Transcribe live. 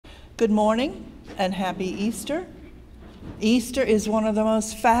Good morning and happy Easter. Easter is one of the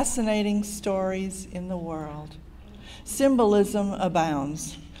most fascinating stories in the world. Symbolism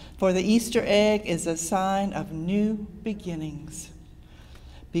abounds, for the Easter egg is a sign of new beginnings.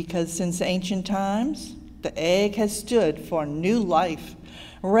 Because since ancient times, the egg has stood for new life,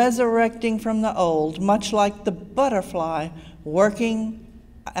 resurrecting from the old, much like the butterfly working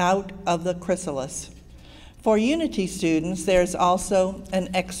out of the chrysalis. For Unity students, there's also an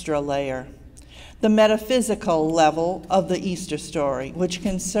extra layer, the metaphysical level of the Easter story, which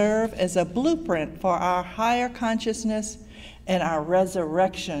can serve as a blueprint for our higher consciousness and our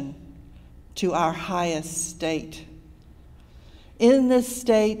resurrection to our highest state. In this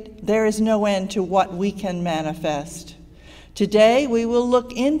state, there is no end to what we can manifest. Today, we will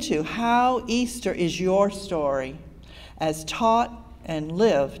look into how Easter is your story, as taught and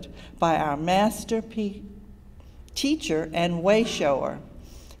lived by our master teacher and way shower.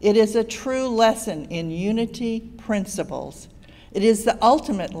 It is a true lesson in unity principles. It is the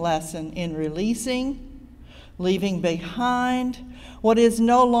ultimate lesson in releasing, leaving behind what is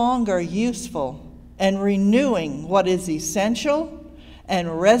no longer useful, and renewing what is essential,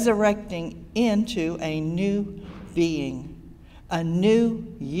 and resurrecting into a new being, a new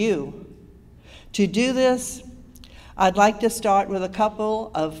you. To do this, I'd like to start with a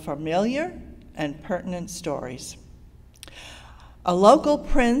couple of familiar and pertinent stories. A local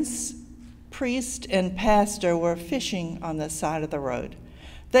priest and pastor were fishing on the side of the road.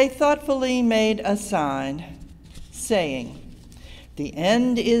 They thoughtfully made a sign saying, "The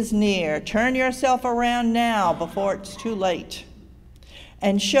end is near. Turn yourself around now before it's too late,"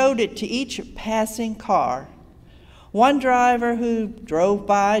 and showed it to each passing car. One driver who drove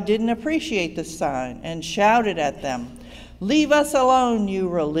by didn't appreciate the sign and shouted at them, "Leave us alone, you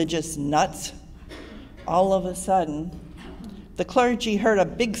religious nuts." All of a sudden, the clergy heard a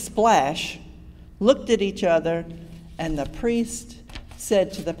big splash, looked at each other, and the priest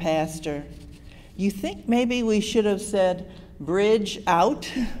said to the pastor, "You think maybe we should have said, 'Bridge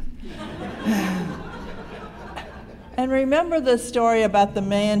out'?" And remember the story about the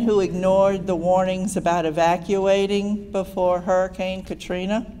man who ignored the warnings about evacuating before Hurricane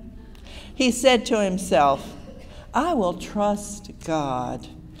Katrina? He said to himself, "I will trust God.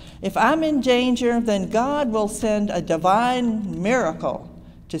 If I'm in danger, then God will send a divine miracle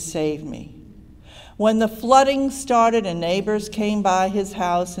to save me." When the flooding started and neighbors came by his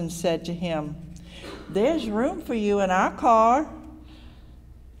house and said to him, "There's room for you in our car."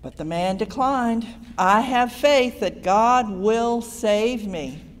 But the man declined. "I have faith that God will save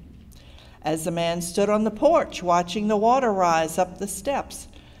me." As the man stood on the porch watching the water rise up the steps,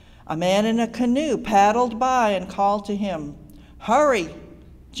 a man in a canoe paddled by and called to him, "Hurry!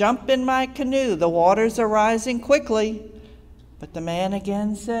 Jump in my canoe, the waters are rising quickly." But the man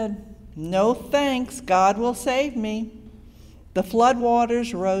again said, "No thanks, God will save me." The flood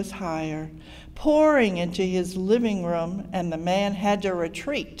waters rose higher, pouring into his living room, and the man had to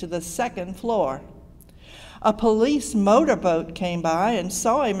retreat to the second floor. A police motorboat came by and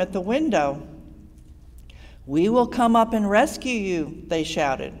saw him at the window. "We will come up and rescue you," they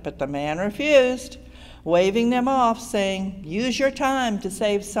shouted, but the man refused, waving them off, saying, "Use your time to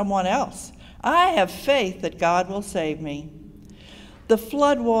save someone else. I have faith that God will save me." The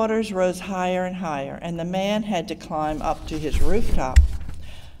flood waters rose higher and higher, and the man had to climb up to his rooftop.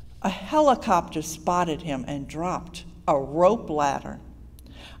 A helicopter spotted him and dropped a rope ladder.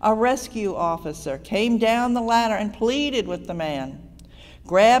 A rescue officer came down the ladder and pleaded with the man,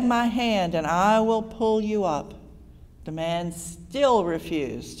 "Grab my hand and I will pull you up." The man still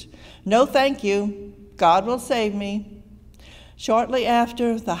refused. "No, thank you. God will save me." Shortly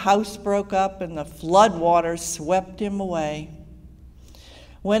after, the house broke up and the flood waters swept him away.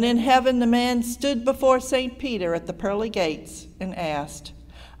 When in heaven, the man stood before St. Peter at the pearly gates and asked,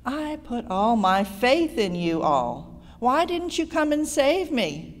 "I put all my faith in you all. Why didn't you come and save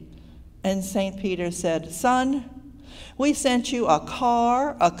me?" And St. Peter said, "Son, we sent you a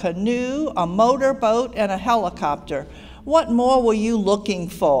car, a canoe, a motorboat, and a helicopter. What more were you looking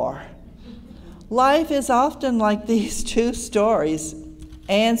for?" Life is often like these two stories.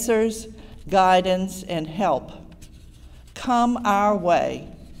 Answers, guidance, and help come our way,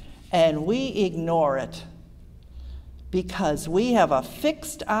 and we ignore it because we have a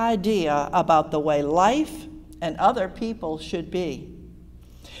fixed idea about the way life and other people should be.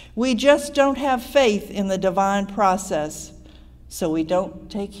 We just don't have faith in the divine process, so we don't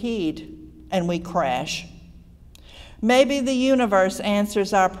take heed and we crash. Maybe the universe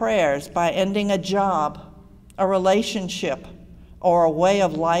answers our prayers by ending a job, a relationship, or a way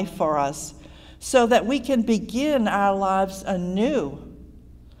of life for us so that we can begin our lives anew.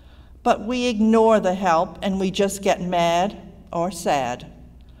 But we ignore the help and we just get mad or sad,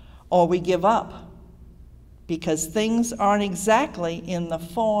 or we give up because things aren't exactly in the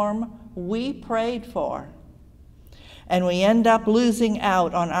form we prayed for. And we end up losing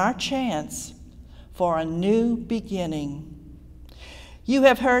out on our chance for a new beginning. You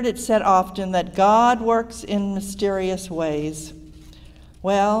have heard it said often that God works in mysterious ways.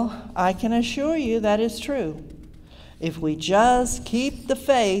 Well, I can assure you that is true. If we just keep the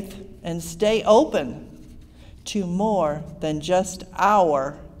faith and stay open to more than just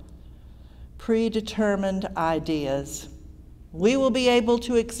our predetermined ideas, we will be able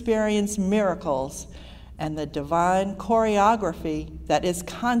to experience miracles and the divine choreography that is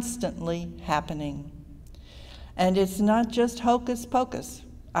constantly happening. And it's not just hocus pocus.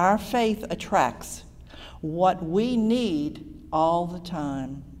 Our faith attracts what we need all the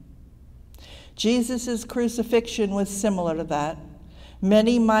time. Jesus' crucifixion was similar to that.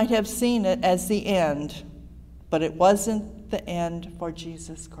 Many might have seen it as the end, but it wasn't the end for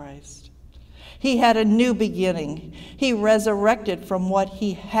Jesus Christ. He had a new beginning. He resurrected from what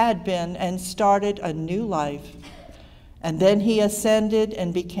he had been and started a new life. And then he ascended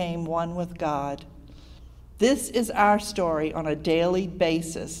and became one with God. This is our story on a daily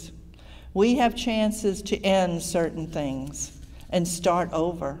basis. We have chances to end certain things and start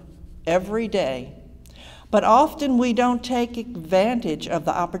over every day. But often we don't take advantage of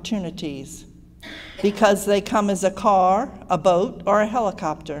the opportunities because they come as a car, a boat, or a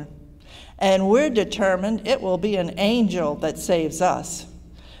helicopter. And we're determined it will be an angel that saves us.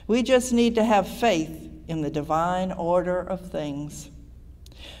 We just need to have faith in the divine order of things.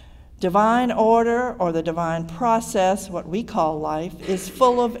 Divine order, or the divine process, what we call life, is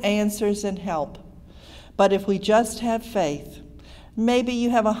full of answers and help. But if we just have faith, maybe you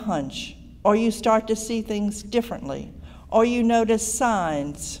have a hunch, or you start to see things differently, or you notice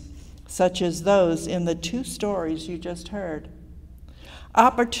signs, such as those in the 2 stories you just heard.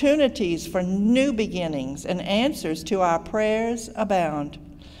 Opportunities for new beginnings and answers to our prayers abound,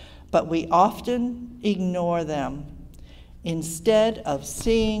 but we often ignore them instead of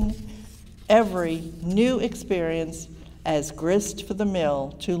seeing every new experience as grist for the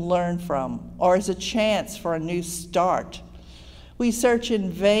mill to learn from, or as a chance for a new start. We search in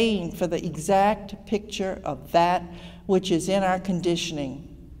vain for the exact picture of that which is in our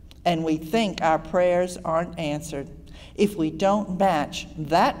conditioning, and we think our prayers aren't answered if we don't match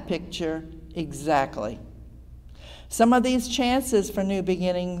that picture exactly. Some of these chances for new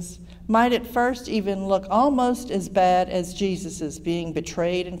beginnings might at first even look almost as bad as Jesus's being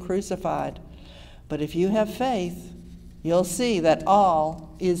betrayed and crucified. But if you have faith, you'll see that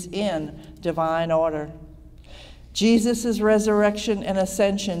all is in divine order. Jesus' resurrection and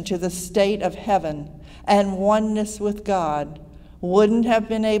ascension to the state of heaven and oneness with God wouldn't have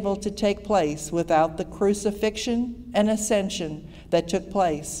been able to take place without the crucifixion and ascension that took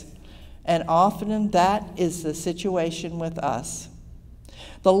place. And often that is the situation with us.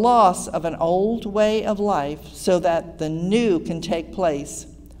 The loss of an old way of life so that the new can take place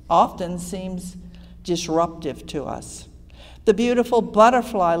often seems disruptive to us. The beautiful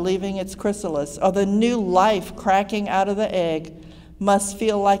butterfly leaving its chrysalis, or the new life cracking out of the egg, must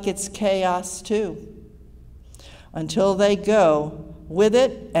feel like it's chaos too, until they go with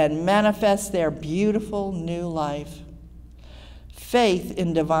it and manifest their beautiful new life. Faith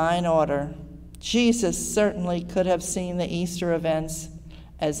in divine order. Jesus certainly could have seen the Easter events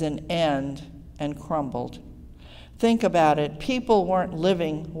as an end and crumbled. Think about it. People weren't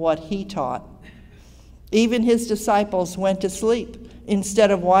living what he taught. Even his disciples went to sleep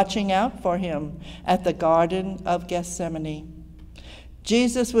instead of watching out for him at the Garden of Gethsemane.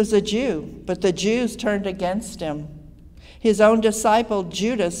 Jesus was a Jew, but the Jews turned against him. His own disciple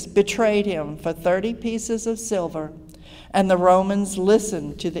Judas betrayed him for 30 pieces of silver, and the Romans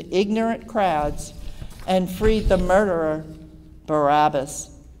listened to the ignorant crowds and freed the murderer Barabbas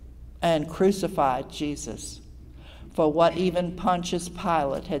and crucified Jesus for what even Pontius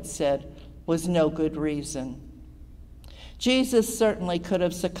Pilate had said was no good reason. Jesus certainly could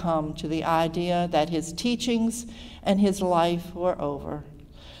have succumbed to the idea that his teachings and his life were over,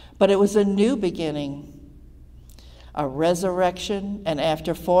 but it was a new beginning, a resurrection, and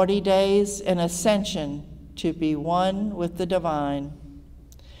after 40 days, an ascension to be one with the divine.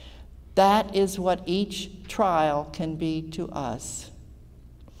 That is what each trial can be to us.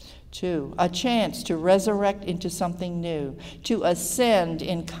 2, a chance to resurrect into something new, to ascend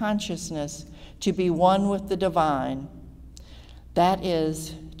in consciousness, to be one with the divine. That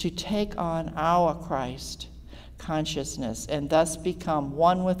is, to take on our Christ consciousness and thus become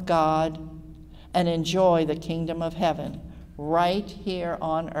one with God and enjoy the kingdom of heaven right here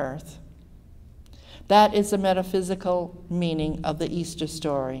on earth. That is the metaphysical meaning of the Easter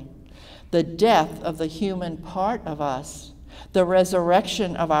story. The death of the human part of us, the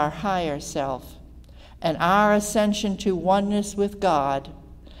resurrection of our higher self, and our ascension to oneness with God,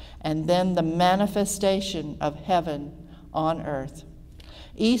 and then the manifestation of heaven on earth.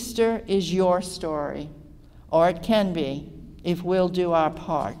 Easter is your story, or it can be, if we'll do our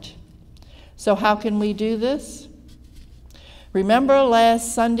part. So how can we do this? Remember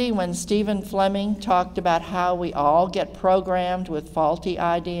last Sunday when Stephen Fleming talked about how we all get programmed with faulty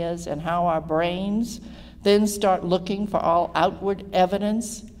ideas and how our brains then start looking for all outward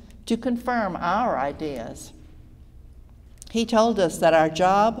evidence to confirm our ideas? He told us that our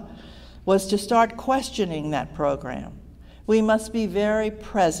job was to start questioning that program. We must be very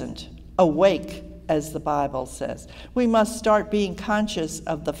present, awake, as the Bible says. We must start being conscious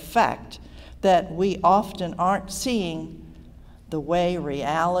of the fact that we often aren't seeing the way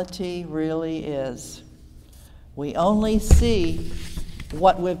reality really is. We only see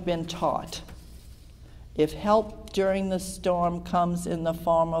what we've been taught. If help during the storm comes in the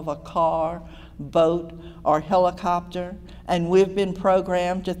form of a car, boat, or helicopter, and we've been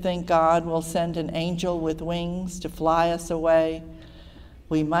programmed to think God will send an angel with wings to fly us away,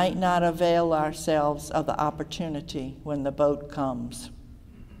 we might not avail ourselves of the opportunity when the boat comes.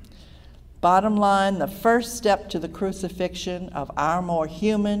 Bottom line, the first step to the crucifixion of our more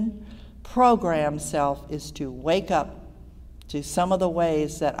human, programmed self is to wake up to some of the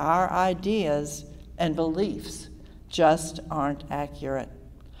ways that our ideas and beliefs just aren't accurate.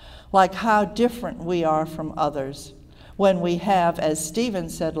 Like how different we are from others when we have, as Stephen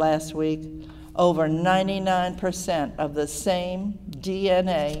said last week, over 99% of the same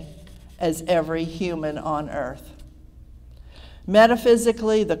DNA as every human on earth.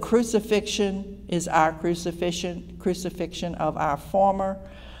 Metaphysically, the crucifixion is our crucifixion of our former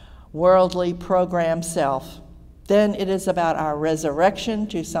worldly programmed self. Then it is about our resurrection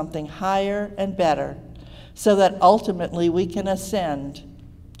to something higher and better, so that ultimately we can ascend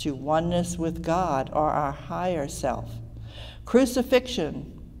to oneness with God, or our higher self.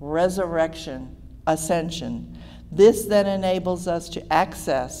 Crucifixion, resurrection, ascension. This then enables us to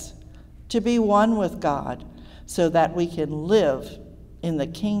access, to be one with God, so that we can live in the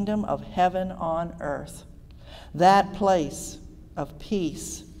kingdom of heaven on earth. That place of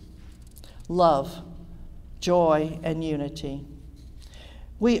peace, love, joy, and unity.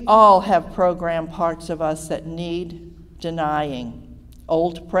 We all have programmed parts of us that need denying.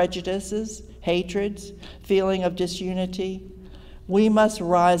 Old prejudices, hatreds, feeling of disunity. We must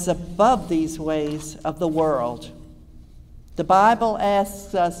rise above these ways of the world. The Bible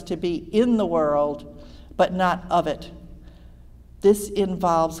asks us to be in the world, but not of it. This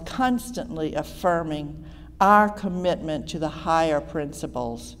involves constantly affirming our commitment to the higher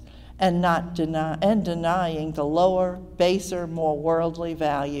principles and denying the lower, baser, more worldly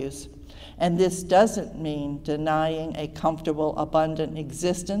values. And this doesn't mean denying a comfortable, abundant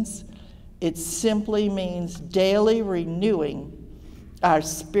existence. It simply means daily renewing our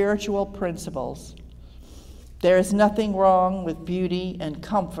spiritual principles. There is nothing wrong with beauty and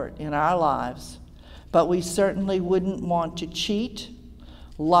comfort in our lives, but we certainly wouldn't want to cheat,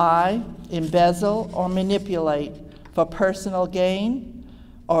 lie, embezzle, or manipulate for personal gain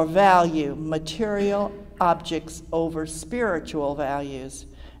or value material objects over spiritual values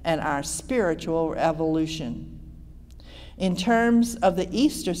and our spiritual evolution. In terms of the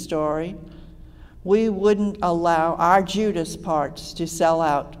Easter story, we wouldn't allow our Judas parts to sell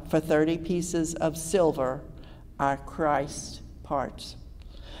out for 30 pieces of silver, our Christ parts.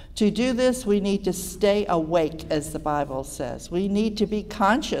 To do this, we need to stay awake, as the Bible says. We need to be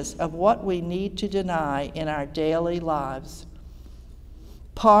conscious of what we need to deny in our daily lives.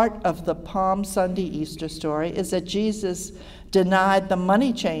 Part of the Palm Sunday Easter story is that Jesus denied the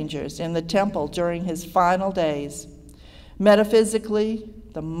money changers in the temple during his final days. Metaphysically,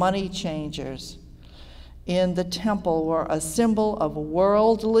 the money changers in the temple were a symbol of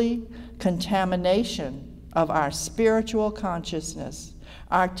worldly contamination of our spiritual consciousness,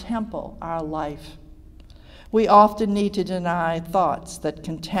 our temple, our life. We often need to deny thoughts that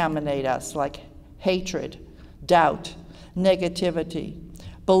contaminate us, like hatred, doubt, negativity,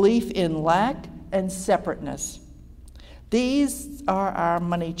 belief in lack, and separateness. These are our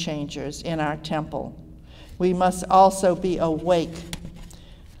money changers in our temple. We must also be awake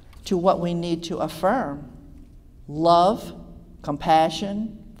to what we need to affirm: love,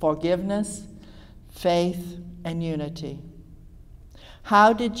 compassion, forgiveness, faith, and unity.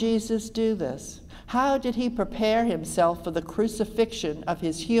 How did Jesus do this? How did he prepare himself for the crucifixion of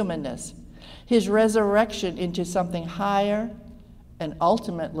his humanness? his resurrection into something higher, and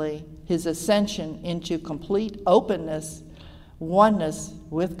ultimately his ascension into complete openness, oneness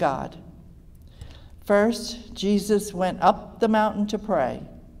with God. First, Jesus went up the mountain to pray.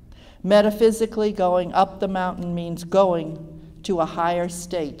 Metaphysically, going up the mountain means going to a higher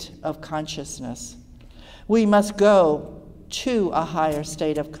state of consciousness. We must go to a higher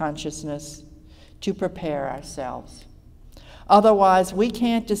state of consciousness to prepare ourselves. Otherwise, we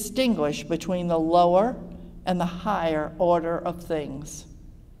can't distinguish between the lower and the higher order of things.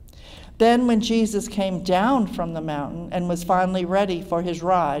 Then when Jesus came down from the mountain and was finally ready for his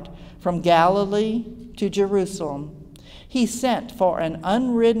ride from Galilee to Jerusalem, he sent for an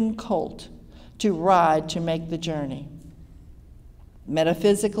unridden colt to ride to make the journey.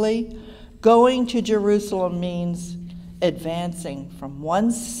 Metaphysically, going to Jerusalem means advancing from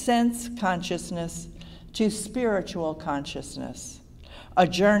one sense consciousness to spiritual consciousness, a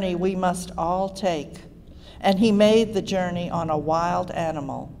journey we must all take, and he made the journey on a wild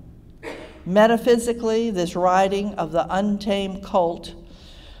animal. Metaphysically, this riding of the untamed colt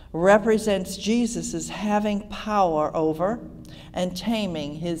represents Jesus' having power over and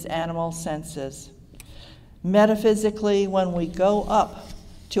taming his animal senses. Metaphysically, when we go up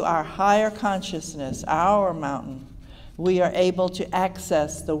to our higher consciousness, our mountain, we are able to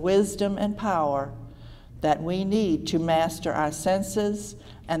access the wisdom and power that we need to master our senses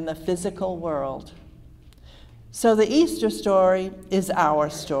and the physical world. So the Easter story is our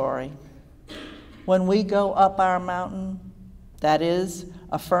story. When we go up our mountain, that is,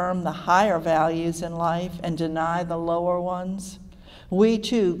 affirm the higher values in life and deny the lower ones, we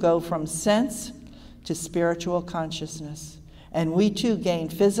too go from sense to spiritual consciousness, and we too gain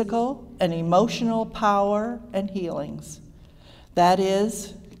physical and emotional power and healings. That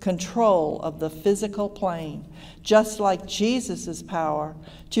is, control of the physical plane, just like Jesus' power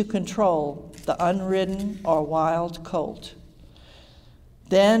to control the unridden or wild colt.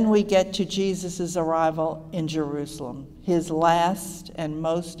 Then we get to Jesus' arrival in Jerusalem, his last and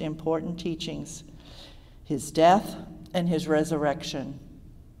most important teachings, his death and his resurrection.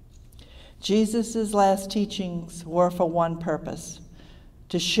 Jesus' last teachings were for one purpose: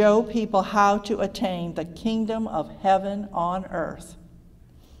 to show people how to attain the kingdom of heaven on earth.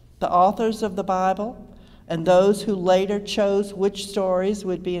 The authors of the Bible and those who later chose which stories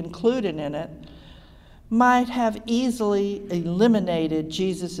would be included in it might have easily eliminated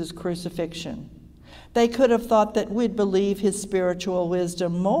Jesus' crucifixion. They could have thought that we'd believe his spiritual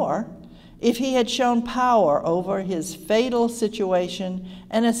wisdom more if he had shown power over his fatal situation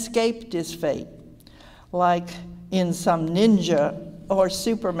and escaped his fate, like in some ninja or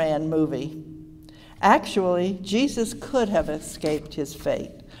Superman movie. Actually, Jesus could have escaped his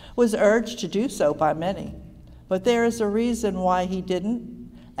fate, was urged to do so by many, but there is a reason why he didn't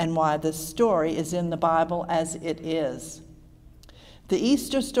and why the story is in the Bible as it is. The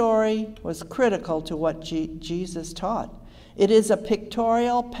Easter story was critical to what Jesus taught. It is a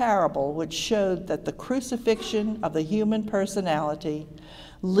pictorial parable which showed that the crucifixion of the human personality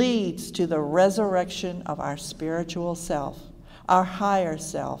leads to the resurrection of our spiritual self, our higher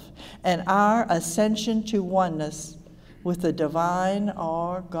self, and our ascension to oneness with the divine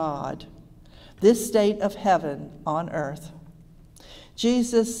or God, this state of heaven on earth.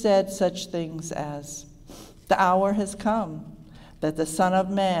 Jesus said such things as, "The hour has come that the Son of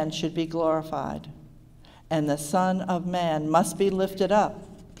Man should be glorified, and the Son of Man must be lifted up."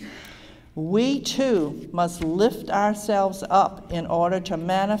 We too must lift ourselves up in order to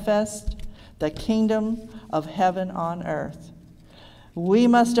manifest the kingdom of heaven on earth. We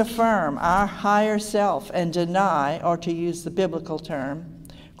must affirm our higher self and deny, or to use the biblical term,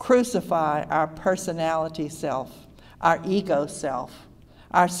 crucify our personality self, our ego self,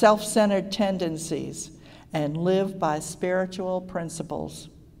 our self-centered tendencies, and live by spiritual principles.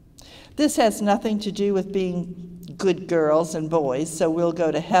 This has nothing to do with being good girls and boys, so we'll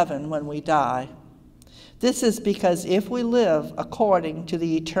go to heaven when we die. This is because if we live according to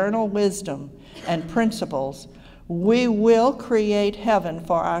the eternal wisdom and principles, we will create heaven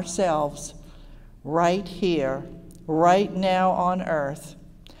for ourselves right here, right now on earth.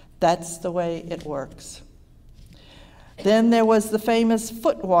 That's the way it works. Then there was the famous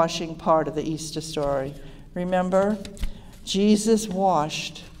foot washing part of the Easter story. Remember, Jesus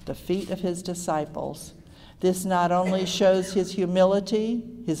washed the feet of his disciples. This not only shows his humility,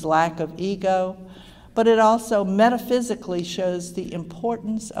 his lack of ego, but it also metaphysically shows the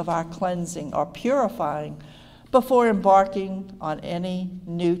importance of our cleansing or purifying before embarking on any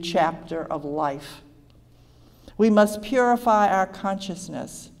new chapter of life. We must purify our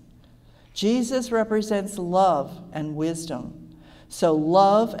consciousness. Jesus represents love and wisdom. So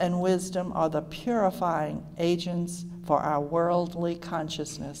love and wisdom are the purifying agents for our worldly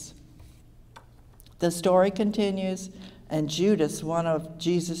consciousness. The story continues, and Judas, one of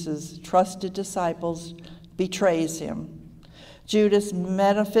Jesus' trusted disciples, betrays him. Judas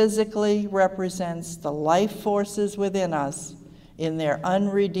metaphysically represents the life forces within us in their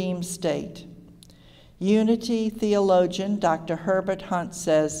unredeemed state. Unity theologian Dr. Herbert Hunt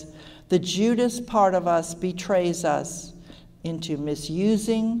says, the Judas part of us betrays us into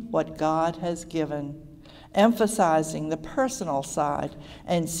misusing what God has given, emphasizing the personal side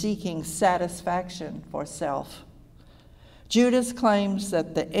and seeking satisfaction for self. Judas claims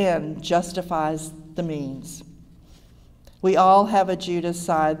that the end justifies the means. We all have a Judas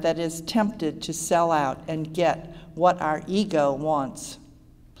side that is tempted to sell out and get what our ego wants.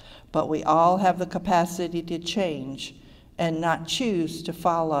 But we all have the capacity to change and not choose to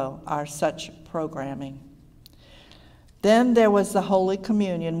follow our such programming. Then there was the Holy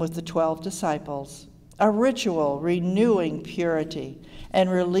Communion with the 12 disciples, a ritual renewing purity and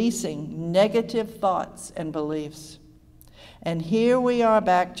releasing negative thoughts and beliefs. And here we are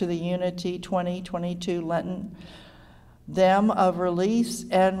back to the Unity 2022 Lenten, them of release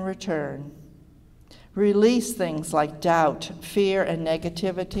and return. Release things like doubt, fear, and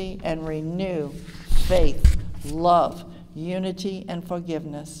negativity, and renew faith, love, unity, and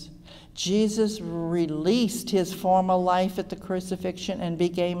forgiveness. Jesus released his former life at the crucifixion and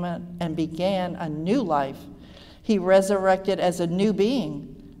began a new life. He resurrected as a new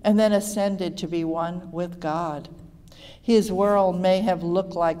being and then ascended to be one with God. His world may have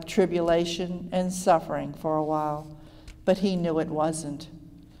looked like tribulation and suffering for a while, but he knew it wasn't.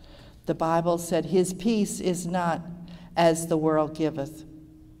 The Bible said his peace is not as the world giveth.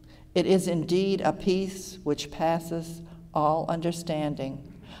 It is indeed a peace which passeth all understanding,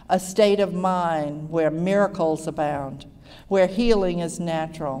 a state of mind where miracles abound, where healing is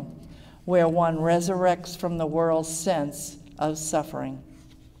natural, where one resurrects from the world's sense of suffering.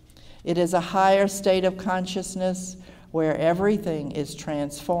 It is a higher state of consciousness where everything is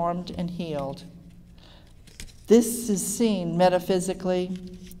transformed and healed. This is seen metaphysically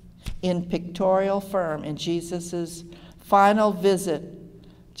in pictorial form in Jesus' final visit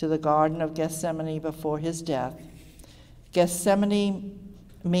to the Garden of Gethsemane before his death. Gethsemane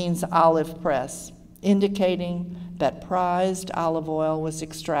means olive press, indicating that prized olive oil was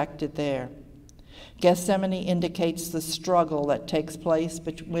extracted there. Gethsemane indicates the struggle that takes place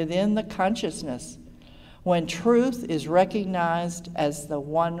within the consciousness when truth is recognized as the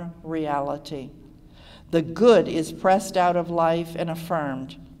one reality. The good is pressed out of life and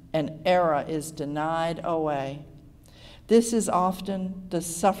affirmed, and error is denied away. This is often the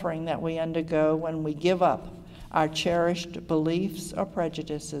suffering that we undergo when we give up our cherished beliefs or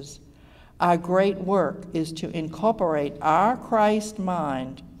prejudices. Our great work is to incorporate our Christ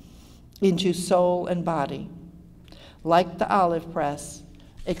mind into soul and body, like the olive press,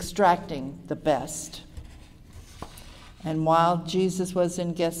 extracting the best. And while Jesus was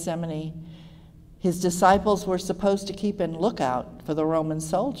in Gethsemane, his disciples were supposed to keep in lookout for the Roman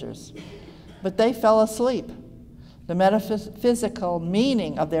soldiers, but they fell asleep. The metaphysical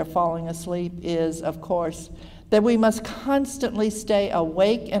meaning of their falling asleep is, of course, that we must constantly stay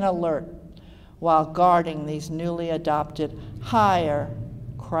awake and alert while guarding these newly adopted higher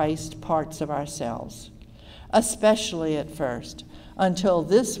Christ parts of ourselves, especially at first, until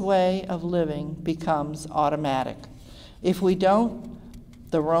this way of living becomes automatic. If we don't,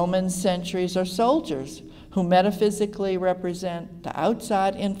 the Roman sentries or soldiers who metaphysically represent the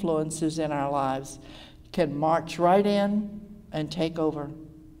outside influences in our lives can march right in and take over.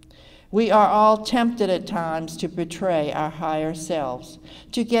 We are all tempted at times to betray our higher selves,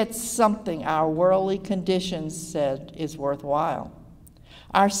 to get something our worldly conditions said is worthwhile.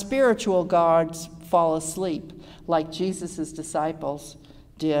 Our spiritual guards fall asleep like Jesus' disciples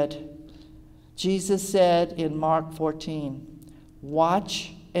did. Jesus said in Mark 14,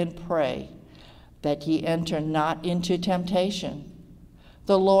 "Watch and pray that ye enter not into temptation."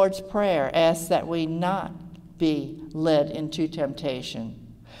 The Lord's Prayer asks that we not be led into temptation.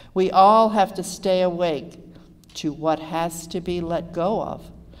 We all have to stay awake to what has to be let go of.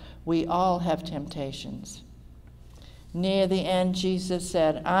 We all have temptations. Near the end, Jesus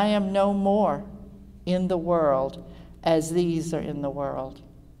said, "I am no more in the world as these are in the world."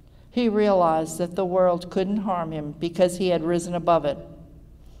 He realized that the world couldn't harm him because he had risen above it.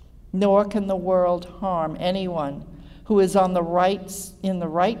 Nor can the world harm anyone who is in the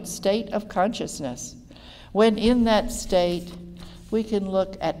right state of consciousness. When in that state, we can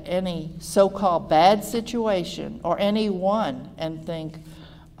look at any so-called bad situation or anyone and think,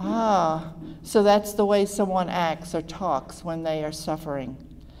 So that's the way someone acts or talks when they are suffering.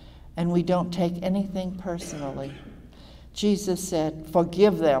 And we don't take anything personally. Jesus said,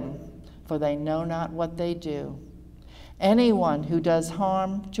 "Forgive them, for they know not what they do." Anyone who does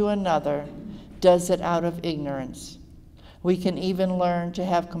harm to another does it out of ignorance. We can even learn to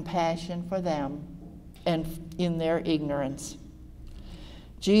have compassion for them and in their ignorance.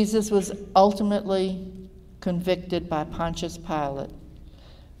 Jesus was ultimately convicted by Pontius Pilate,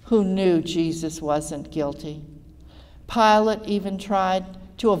 who knew Jesus wasn't guilty. Pilate even tried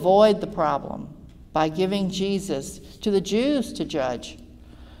to avoid the problem by giving Jesus to the Jews to judge.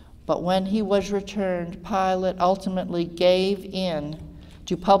 But when he was returned, Pilate ultimately gave in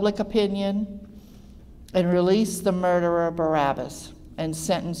to public opinion and released the murderer Barabbas and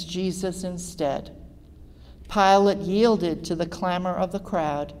sentenced Jesus instead. Pilate yielded to the clamor of the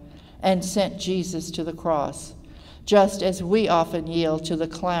crowd and sent Jesus to the cross, just as we often yield to the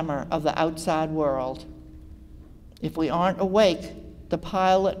clamor of the outside world. If we aren't awake, the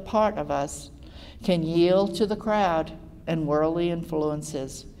Pilate part of us can yield to the crowd and worldly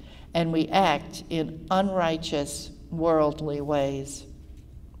influences, and we act in unrighteous, worldly ways.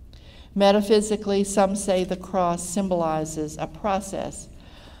 Metaphysically, some say the cross symbolizes a process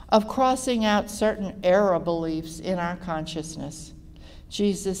of crossing out certain error beliefs in our consciousness.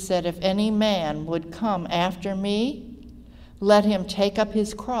 Jesus said, "If any man would come after me, let him take up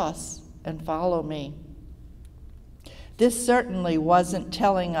his cross and follow me." This certainly wasn't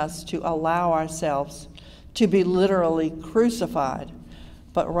telling us to allow ourselves to be literally crucified,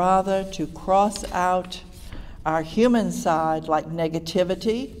 but rather to cross out our human side like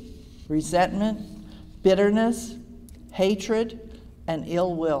negativity, resentment, bitterness, hatred, and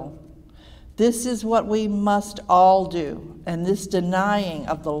ill will. This is what we must all do, and this denying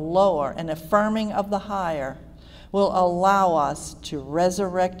of the lower and affirming of the higher will allow us to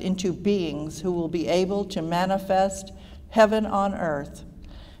resurrect into beings who will be able to manifest heaven on earth.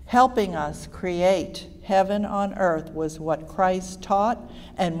 Helping us create heaven on earth was what Christ taught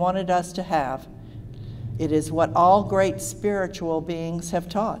and wanted us to have. It is what all great spiritual beings have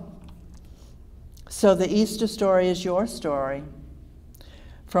taught. So the Easter story is your story.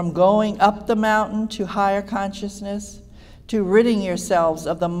 From going up the mountain to higher consciousness, to ridding yourselves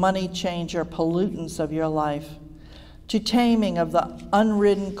of the money changer pollutants of your life, to taming of the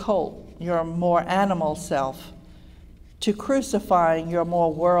unridden colt, your more animal self, to crucifying your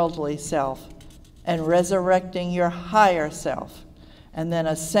more worldly self, and resurrecting your higher self, and then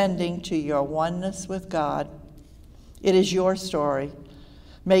ascending to your oneness with God. It is your story.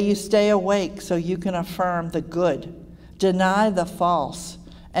 May you stay awake so you can affirm the good, deny the false,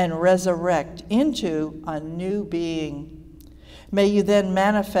 and resurrect into a new being. May you then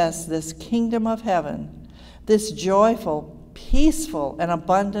manifest this kingdom of heaven, this joyful, peaceful, and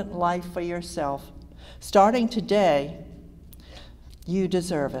abundant life for yourself. Starting today, you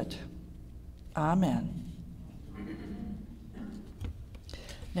deserve it. Amen.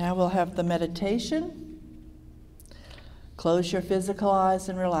 Now we'll have the meditation. Close your physical eyes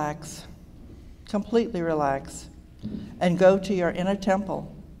and relax. Completely relax. And go to your inner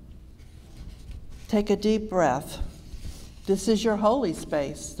temple. Take a deep breath. This is your holy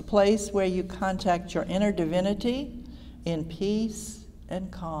space, the place where you contact your inner divinity in peace and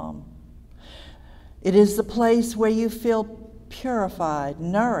calm. It is the place where you feel purified,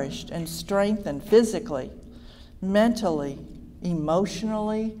 nourished, and strengthened physically, mentally,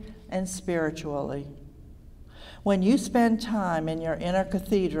 emotionally, and spiritually. When you spend time in your inner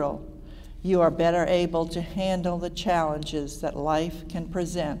cathedral, you are better able to handle the challenges that life can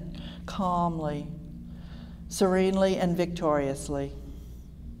present calmly, serenely, and victoriously.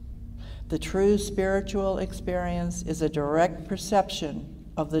 The true spiritual experience is a direct perception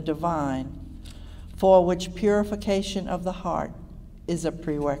of the divine, for which purification of the heart is a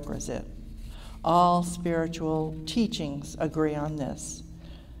prerequisite. All spiritual teachings agree on this.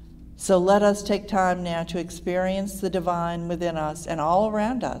 So let us take time now to experience the divine within us and all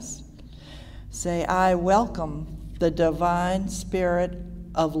around us. Say, I welcome the divine spirit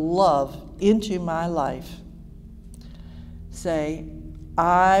of love into my life. Say,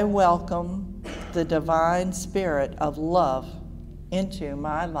 I welcome the divine spirit of love into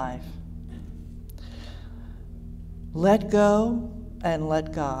my life. Let go and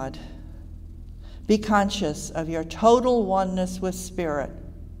let God. Be conscious of your total oneness with Spirit.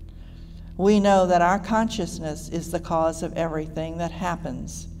 We know that our consciousness is the cause of everything that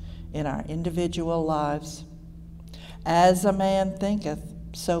happens in our individual lives. As a man thinketh,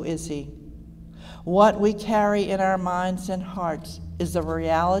 so is he. What we carry in our minds and hearts is the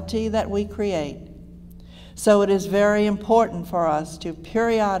reality that we create. So it is very important for us to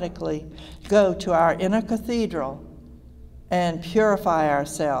periodically go to our inner cathedral and purify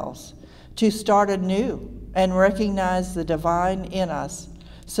ourselves, to start anew and recognize the divine in us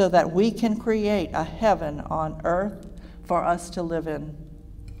so that we can create a heaven on earth for us to live in.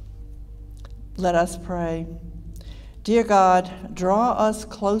 Let us pray. Dear God, draw us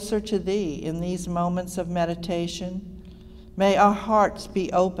closer to Thee in these moments of meditation. May our hearts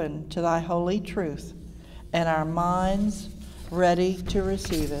be open to Thy holy truth and our minds ready to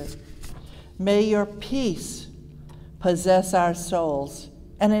receive it. May your peace possess our souls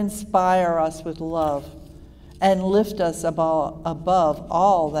and inspire us with love and lift us above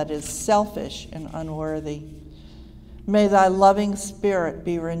all that is selfish and unworthy. May Thy loving Spirit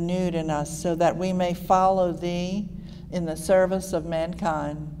be renewed in us so that we may follow Thee in the service of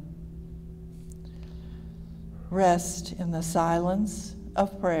mankind. Rest in the silence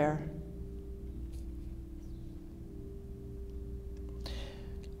of prayer.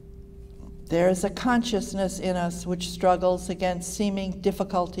 There is a consciousness in us which struggles against seeming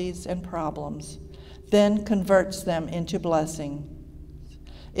difficulties and problems, then converts them into blessing.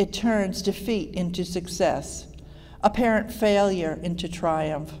 It turns defeat into success, apparent failure into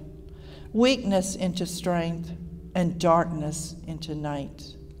triumph, weakness into strength, and darkness into night.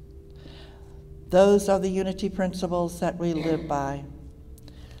 Those are the unity principles that we live by.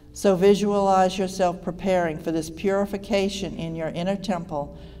 So visualize yourself preparing for this purification in your inner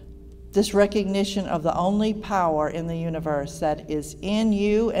temple, this recognition of the only power in the universe that is in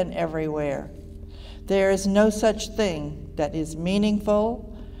you and everywhere. There is no such thing that is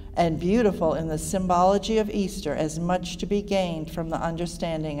meaningful and beautiful in the symbology of Easter as much to be gained from the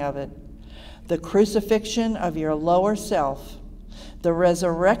understanding of it. The crucifixion of your lower self, the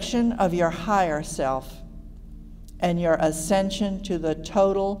resurrection of your higher self, and your ascension to the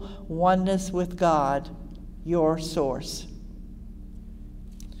total oneness with God, your source.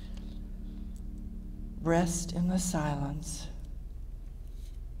 Rest in the silence.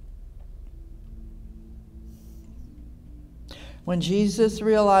 When Jesus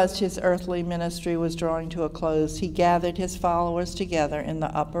realized his earthly ministry was drawing to a close, he gathered his followers together in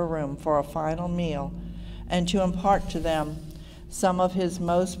the upper room for a final meal and to impart to them some of his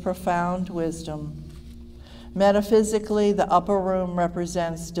most profound wisdom. Metaphysically, the upper room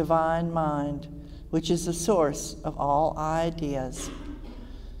represents divine mind, which is the source of all ideas.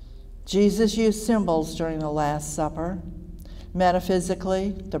 Jesus used symbols during the Last Supper.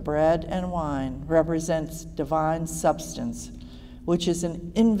 Metaphysically, the bread and wine represents divine substance, which is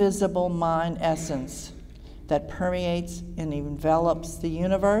an invisible mind essence that permeates and envelops the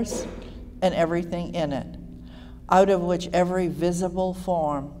universe and everything in it, out of which every visible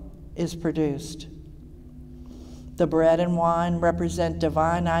form is produced. The bread and wine represent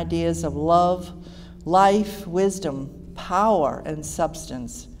divine ideas of love, life, wisdom, power, and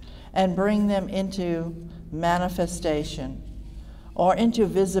substance, and bring them into manifestation or into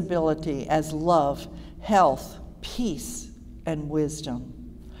visibility as love, health, peace, and wisdom.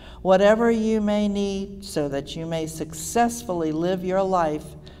 Whatever you may need so that you may successfully live your life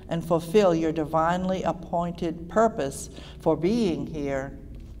and fulfill your divinely appointed purpose for being here,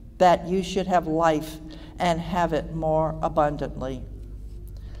 that you should have life and have it more abundantly.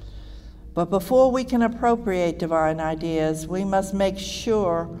 But before we can appropriate divine ideas, we must make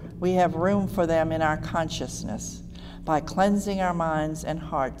sure we have room for them in our consciousness by cleansing our minds and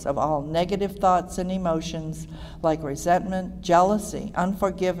hearts of all negative thoughts and emotions like resentment, jealousy,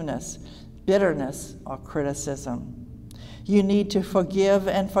 unforgiveness, bitterness, or criticism. You need to forgive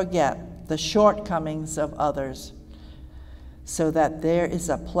and forget the shortcomings of others so that there is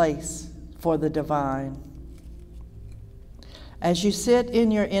a place for the divine. As you sit in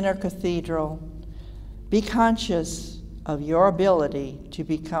your inner cathedral, be conscious of your ability to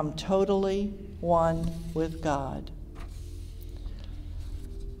become totally one with God.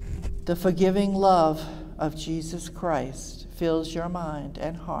 The forgiving love of Jesus Christ fills your mind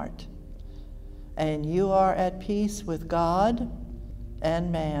and heart, and you are at peace with God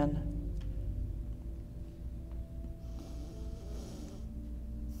and man.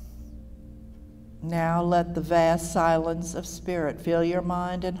 Now let the vast silence of spirit fill your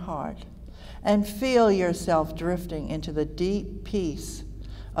mind and heart, and feel yourself drifting into the deep peace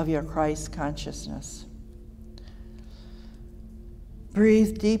of your Christ consciousness.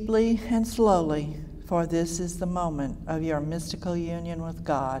 Breathe deeply and slowly, for this is the moment of your mystical union with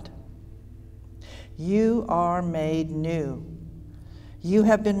God. You are made new. You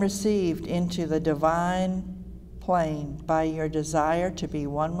have been received into the divine plane by your desire to be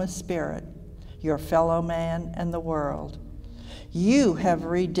one with Spirit, your fellow man, and the world. You have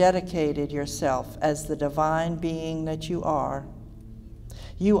rededicated yourself as the divine being that you are.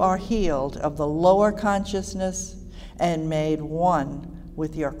 You are healed of the lower consciousness and made one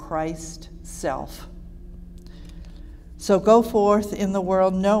with your Christ self. So go forth in the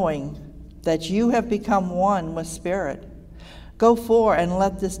world knowing that you have become one with Spirit. Go forth and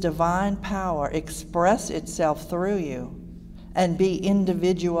let this divine power express itself through you and be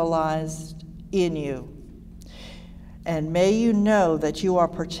individualized in you. And may you know that you are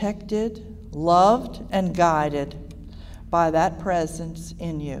protected, loved, and guided by that presence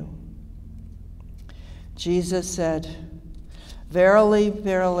in you. Jesus said, Verily,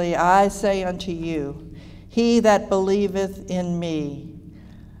 verily, I say unto you, he that believeth in me,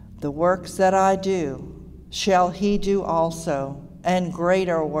 the works that I do, shall he do also, and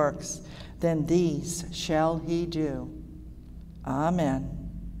greater works than these shall he do. Amen.